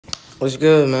What's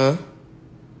good, man?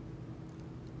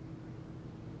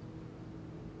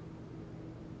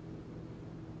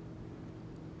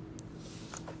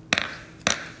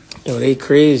 Yo, they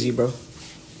crazy, bro.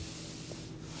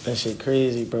 That shit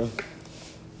crazy, bro.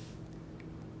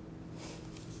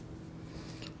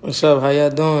 What's up? How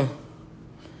y'all doing?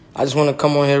 I just want to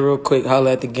come on here real quick, holler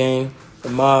at the gang, the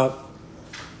mob.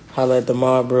 Holler at the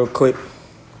mob real quick.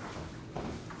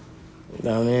 You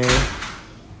know what I mean?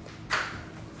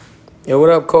 Yo,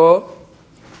 what up, Cole?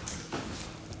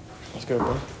 What's good,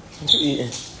 bro? What you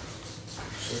eating?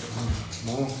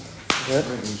 Good?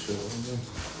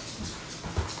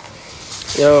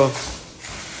 Yo,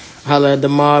 holla at the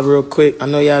mob real quick. I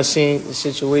know y'all seen the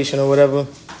situation or whatever.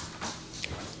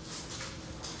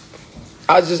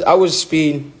 I was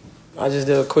speeding. I just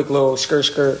did a quick little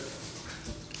skirt,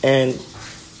 and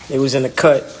it was in the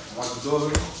cut.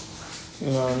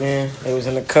 You know what I mean? It was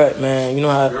in the cut, man. You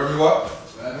know how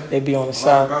they be on the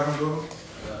side.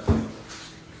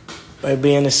 They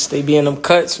be in them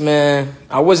cuts, man.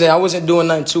 I wasn't doing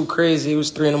nothing too crazy. It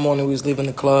was 3 a.m. We was leaving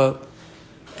the club,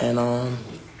 and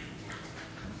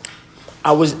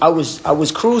I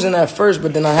was cruising at first,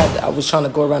 but then I was trying to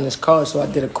go around this car, so I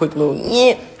did a quick little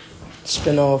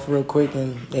spin off real quick,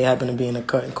 and they happened to be in the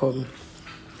cut and caught me.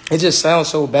 It just sounds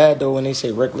so bad though when they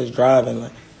say reckless driving.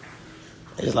 Like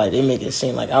it's like they make it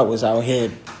seem like I was out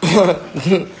here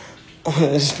on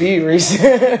a speed racing.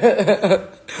 It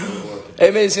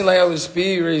made it seem like I was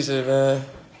speed racing, man.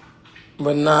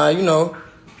 But nah, you know,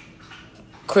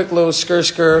 quick little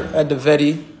skirt at the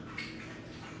Vetty.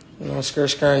 You know,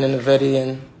 skirting in the Vetty,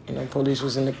 and you know, police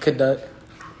was in the cadet,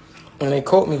 and they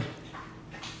caught me.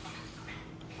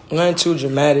 Nothing too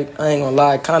dramatic. I ain't gonna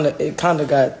lie. It kind of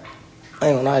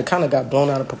got blown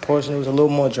out of proportion. It was a little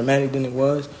more dramatic than it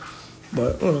was,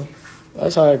 but you know,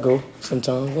 that's how it go.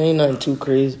 Sometimes it ain't nothing too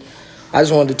crazy. I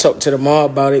just wanted to talk to the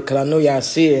mob about it because I know y'all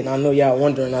see it, and I know y'all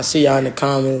wondering. I see y'all in the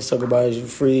comments talk about is you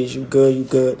free, is you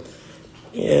good.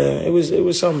 Yeah, it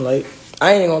was something like.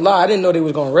 I ain't gonna lie. I didn't know they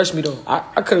was gonna arrest me though.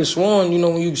 I could have sworn, you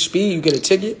know, when you speed, you get a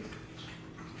ticket.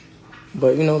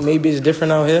 But you know, maybe it's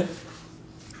different out here.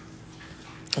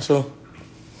 So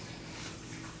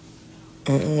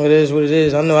it is what it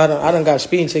is. I know I done got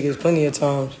speeding tickets plenty of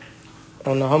times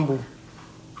on the humble,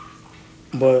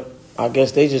 but I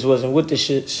guess they just wasn't with the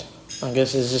shits. I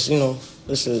guess it's just, you know,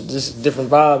 this is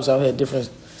different vibes out here, different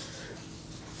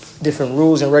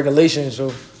rules and regulations.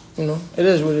 So you know, it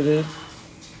is what it is.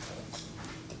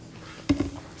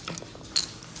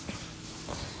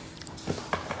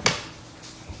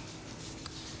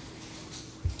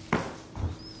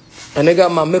 And they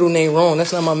got my middle name wrong.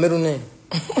 That's not my middle name.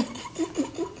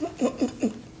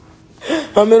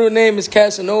 My middle name is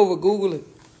Casanova. Google it.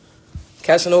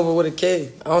 Casanova with a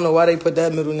K. I don't know why they put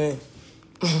that middle name.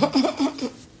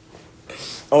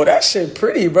 Oh, that shit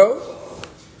pretty, bro.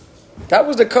 That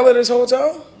was the color this whole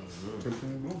time?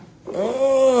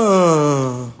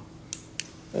 Oh.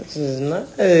 This is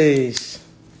nice.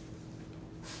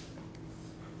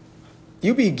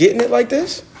 You be getting it like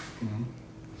this?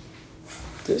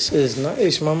 This is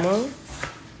nice, mama.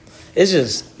 It's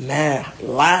just mad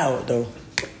loud though.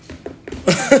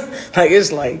 Like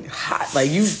it's like hot.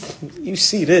 Like you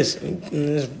see this and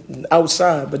it's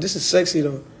outside, but this is sexy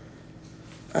though.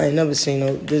 I ain't never seen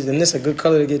no this, and this a good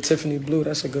color to get Tiffany blue.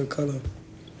 That's a good color.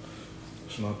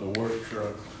 It's not the work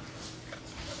truck.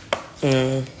 That's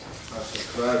a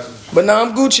classic. But nah,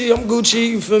 I'm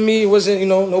Gucci. You feel me? It wasn't, you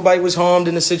know, nobody was harmed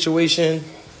in the situation.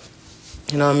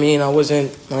 You know what I mean? I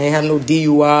ain't have no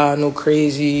DUI, no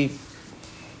crazy, you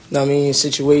know what I mean,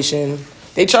 situation.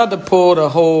 They tried to pull the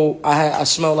whole, I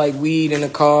smell like weed in the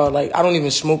car. Like, I don't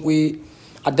even smoke weed.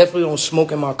 I definitely don't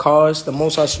smoke in my cars. The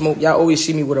most I smoke, y'all always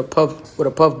see me with a puff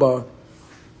bar.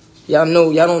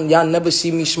 Y'all never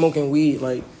see me smoking weed.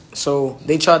 Like, so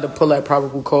they tried to pull that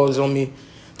probable cause on me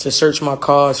to search my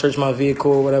car, search my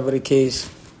vehicle, whatever the case.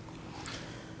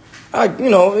 You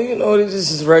know,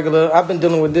 this is regular. I've been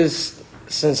dealing with this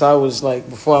since I was like,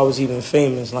 before I was even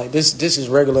famous. Like this is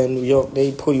regular in New York.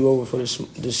 They pull you over for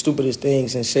the stupidest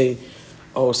things and say,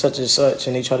 oh, such and such,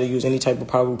 and they try to use any type of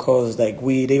probable cause like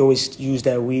weed. They always use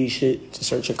that weed shit to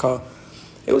search your car.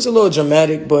 It was a little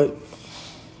dramatic, but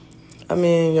I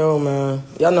mean, yo, man,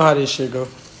 y'all know how this shit go.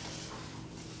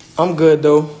 I'm good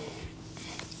though.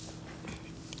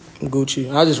 I'm Gucci.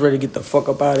 I just ready to get the fuck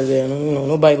up out of there. You know,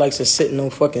 nobody likes to sit in no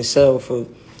fucking cell for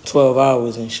 12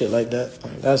 hours and shit like that.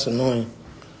 Like, that's annoying.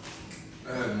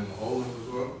 I had them in the holding as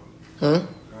well. Huh? I had them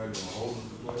in the holding as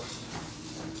well.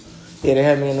 Yeah, they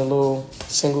had me in a little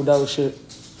singled out shit.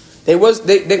 They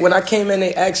when I came in,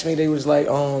 they asked me, they was like,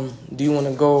 do you want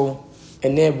to go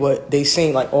And then what they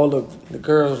seen, like all the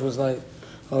girls was like,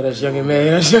 oh, that's Young and May,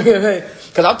 that's Young and May.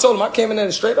 Because I told them, I came in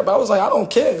there straight up. I was like, I don't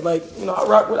care. Like, you know, I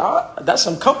rock with, that's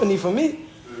some company for me.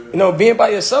 You know, being by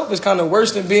yourself is kind of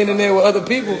worse than being in there with other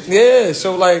people. Yeah,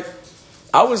 so like,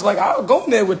 I was like, I'll go in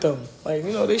there with them. Like,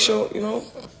 you know, they show, you know,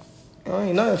 I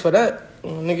ain't nothing for that.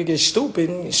 Nigga get stupid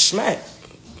and get smacked.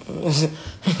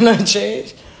 Nothing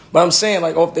changed. But I'm saying,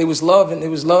 like, if they was love, and it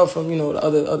was love from, you know,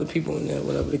 the other people in there,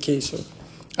 whatever the case. So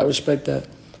I respect that.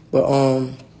 But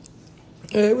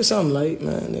yeah, it was something light,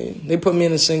 man. They put me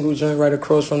in a single joint right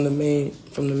across from the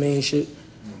main shit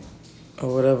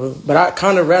or whatever. But I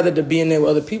kind of rather to be in there with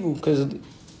other people, because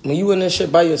when you in this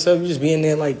shit by yourself, you just be in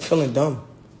there like feeling dumb.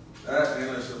 That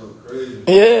shit look crazy.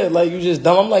 Yeah, like you just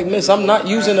dumb. I'm like, miss, I'm not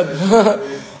using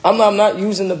the I'm not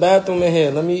using the bathroom in here.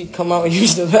 Let me come out and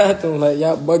use the bathroom. Like,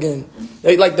 y'all bugging.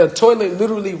 Like the toilet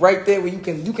literally right there where you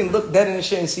can look dead in the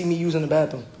shit and see me using the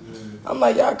bathroom. Yeah. I'm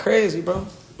like, y'all crazy, bro.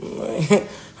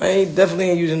 I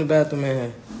definitely ain't using the bathroom in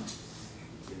here.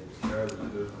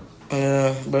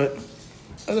 Yeah, but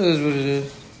that is what it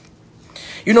is.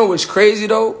 You know what's crazy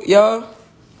though, y'all,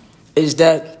 is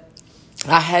that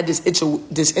I had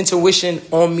this intuition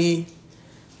on me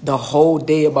the whole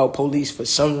day about police for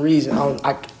some reason.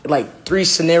 I like 3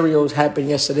 scenarios happened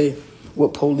yesterday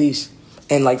with police,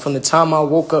 and like from the time I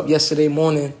woke up yesterday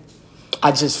morning,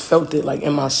 I just felt it like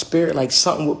in my spirit, like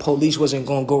something with police wasn't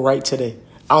gonna go right today.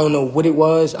 I don't know what it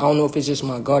was. I don't know if it's just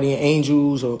my guardian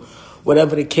angels or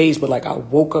whatever the case, but like I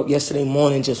woke up yesterday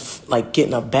morning just like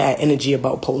getting a bad energy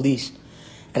about police.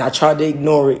 And I tried to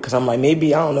ignore it because I'm like,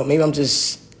 maybe I'm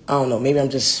just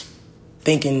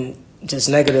thinking just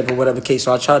negative or whatever the case.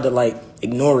 So I tried to like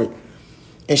ignore it.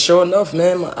 And sure enough,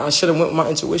 man, I should have went with my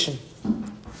intuition.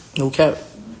 No cap.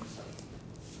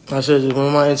 I should have just went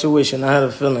with my intuition. I had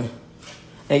a feeling.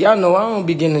 And y'all know I don't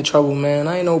be getting in trouble, man.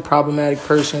 I ain't no problematic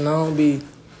person. I don't be,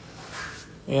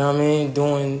 you know what I mean,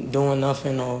 doing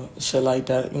nothing or shit like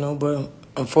that, you know. But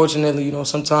unfortunately, you know,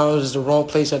 sometimes it's the wrong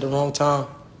place at the wrong time.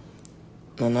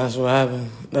 And that's what happened.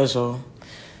 That's all.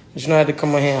 But, you know, I had to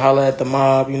come in here and holler at the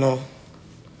mob, you know.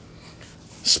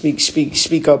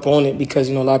 Speak up on it because,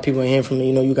 you know, a lot of people ain't hearing from me.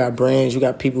 You know, you got brands, you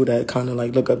got people that kind of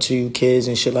like look up to you, kids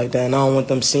and shit like that. And I don't want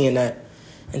them seeing that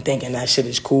and thinking that shit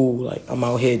is cool. Like, I'm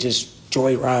out here just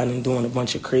joyriding and doing a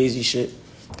bunch of crazy shit.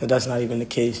 Because that's not even the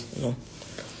case, you know.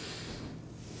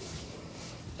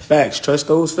 Facts. Trust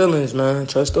those feelings, man.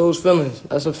 Trust those feelings.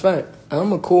 That's a fact.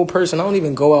 I'm a cool person. I don't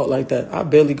even go out like that. I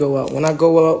barely go out. When I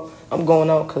go out, I'm going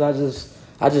out because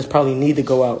I just probably need to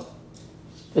go out.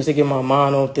 Just to get my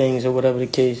mind on things or whatever the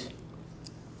case.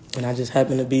 And I just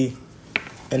happen to be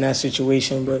in that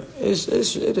situation. But it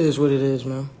is what it is,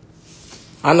 man.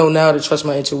 I know now to trust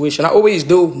my intuition. I always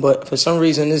do, but for some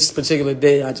reason this particular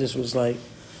day, I just was like,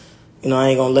 you know, I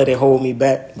ain't going to let it hold me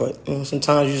back. But, you know,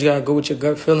 sometimes you just got to go with your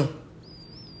gut feeling.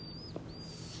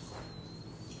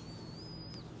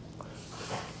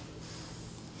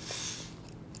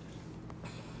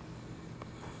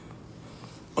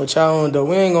 What y'all on though?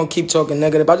 We ain't gonna keep talking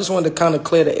negative. I just wanted to kind of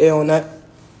clear the air on that.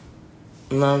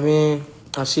 You know what I mean?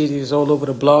 I see these all over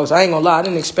the blogs. I ain't gonna lie, I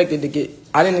didn't expect it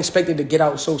to get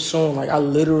out so soon. Like, I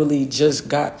literally just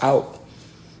got out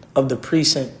of the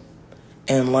precinct,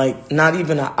 and like not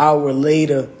even an hour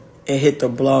later, it hit the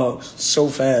blogs so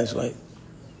fast. Like,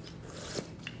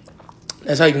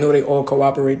 that's how you know they all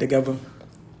cooperate together.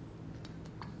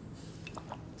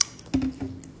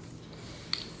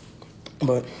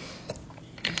 But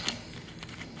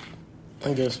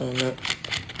I guess on that.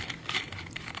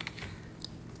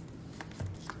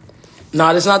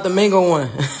 Nah, this not the Mingo one.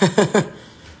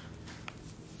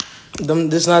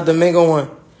 This not the Mingo one.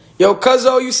 Yo,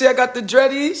 Cuzzo, you see I got the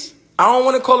dreadies? I don't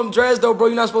want to call them dreads, though, bro.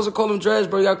 You're not supposed to call them dreads,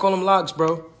 bro. You got to call them locks,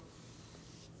 bro.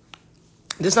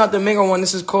 This not the Mingo one.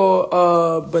 This is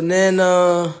called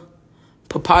banana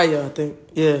papaya, I think.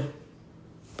 Yeah.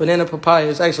 Banana papaya.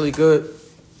 It's actually good.